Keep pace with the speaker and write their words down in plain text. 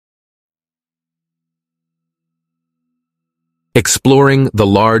Exploring the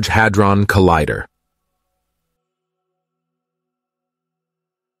Large Hadron Collider.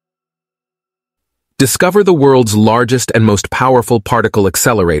 Discover the world's largest and most powerful particle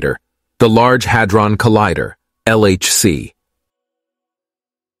accelerator, the Large Hadron Collider, LHC.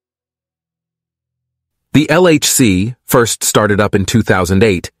 The LHC, first started up in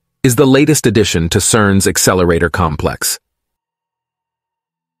 2008, is the latest addition to CERN's accelerator complex.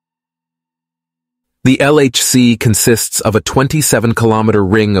 The LHC consists of a 27-kilometer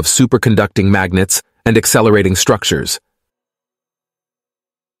ring of superconducting magnets and accelerating structures.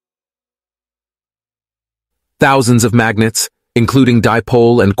 Thousands of magnets, including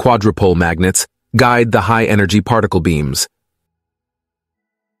dipole and quadrupole magnets, guide the high-energy particle beams.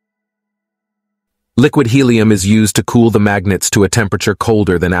 Liquid helium is used to cool the magnets to a temperature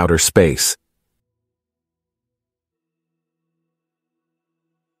colder than outer space.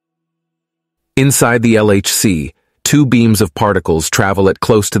 Inside the LHC, two beams of particles travel at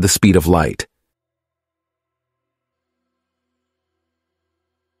close to the speed of light.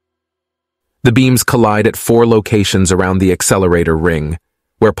 The beams collide at 4 locations around the accelerator ring,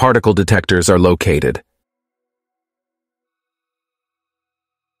 where particle detectors are located.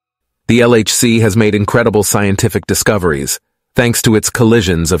 The LHC has made incredible scientific discoveries, thanks to its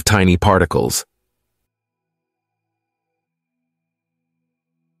collisions of tiny particles.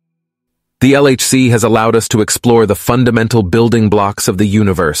 The LHC has allowed us to explore the fundamental building blocks of the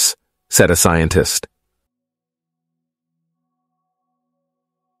universe, said a scientist.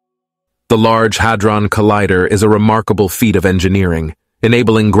 The Large Hadron Collider is a remarkable feat of engineering,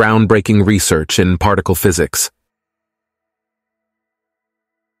 enabling groundbreaking research in particle physics.